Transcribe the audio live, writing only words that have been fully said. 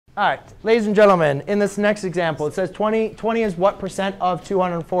All right, ladies and gentlemen, in this next example, it says 20 is what percent of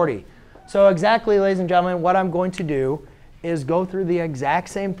 240? So exactly, ladies and gentlemen, what I'm going to do is go through the exact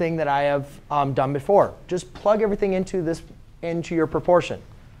same thing that I have done before. Just plug everything into your proportion.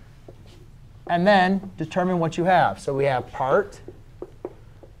 And then determine what you have. So we have part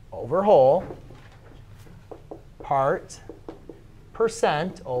over whole, part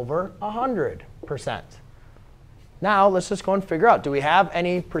percent over 100%. Now let's just go and figure out, do we have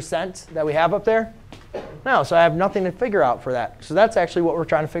any percent that we have up there? No, so I have nothing to figure out for that. So that's actually what we're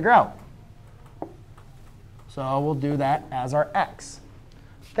trying to figure out. So we'll do that as our x.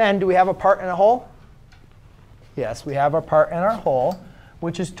 Then do we have a part and a whole? Yes, we have a part and our whole,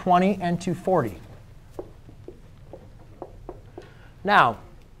 which is 20 and 240. Now,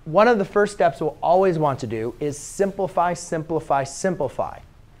 one of the first steps we'll always want to do is simplify, simplify, simplify.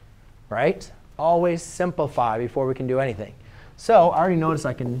 Right? Always simplify before we can do anything. So I already noticed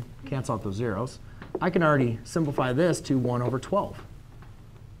I can cancel out those zeros. I can already simplify this to 1 over 12.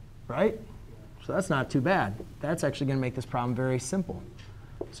 Right? So that's not too bad. That's actually going to make this problem very simple.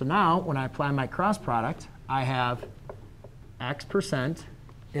 So now when I apply my cross product, I have x percent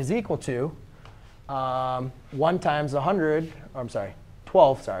is equal to 1 times 100, or I'm sorry,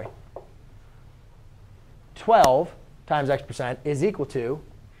 12, sorry. 12 times x percent is equal to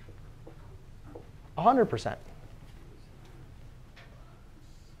 100%.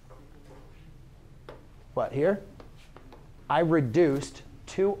 What here? I reduced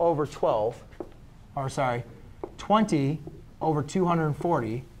 2 over 12, or sorry, 20 over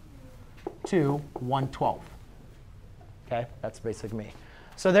 240 to 1/12. OK, that's basically me.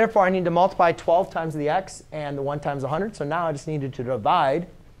 So therefore, I need to multiply 12 times the x and the 1 times 100. So now I just needed to divide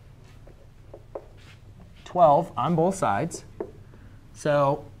 12 on both sides.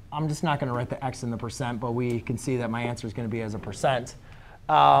 So I'm just not going to write the x in the percent, but we can see that my answer is going to be as a percent.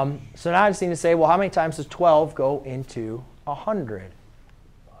 So now I just need to say, well, how many times does 12 go into 100?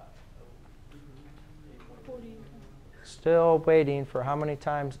 Still waiting for how many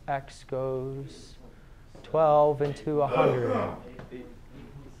times x goes 12 into 100. All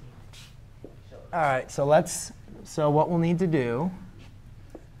right, so what we'll need to do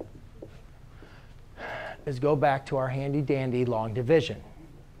is go back to our handy dandy long division.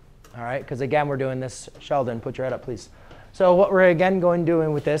 All right, because again, we're doing this. Sheldon, put your head up, please. So what we're again going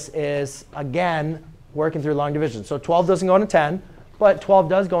doing with this is, again, working through long division. So 12 doesn't go into 10, but 12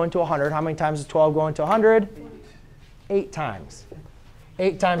 does go into 100. How many times does 12 go into 100? 8 times.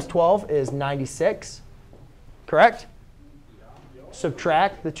 8 times 12 is 96. Correct?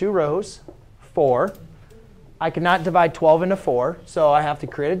 Subtract the 2 rows, 4. I cannot divide 12 into 4, so I have to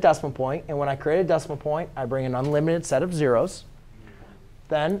create a decimal point. And when I create a decimal point, I bring an unlimited set of zeros.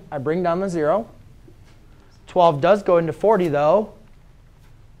 Then I bring down the 0. 12 does go into 40, though.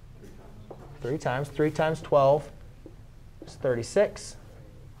 3 times. 3 times 12 is 36.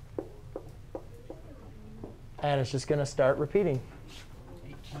 And it's just going to start repeating.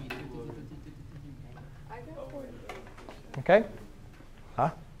 OK? Huh?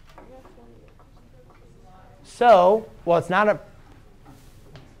 So, well, it's not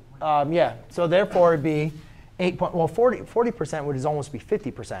a yeah. So therefore, it'd be 40% would almost be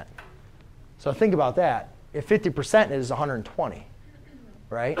 50%. So think about that. If 50% is 120,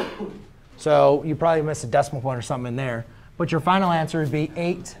 right? So you probably missed a decimal point or something in there. But your final answer would be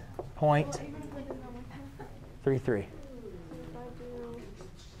 8.33. All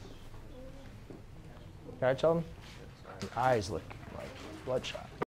right, Sheldon? Your eyes look like bloodshot.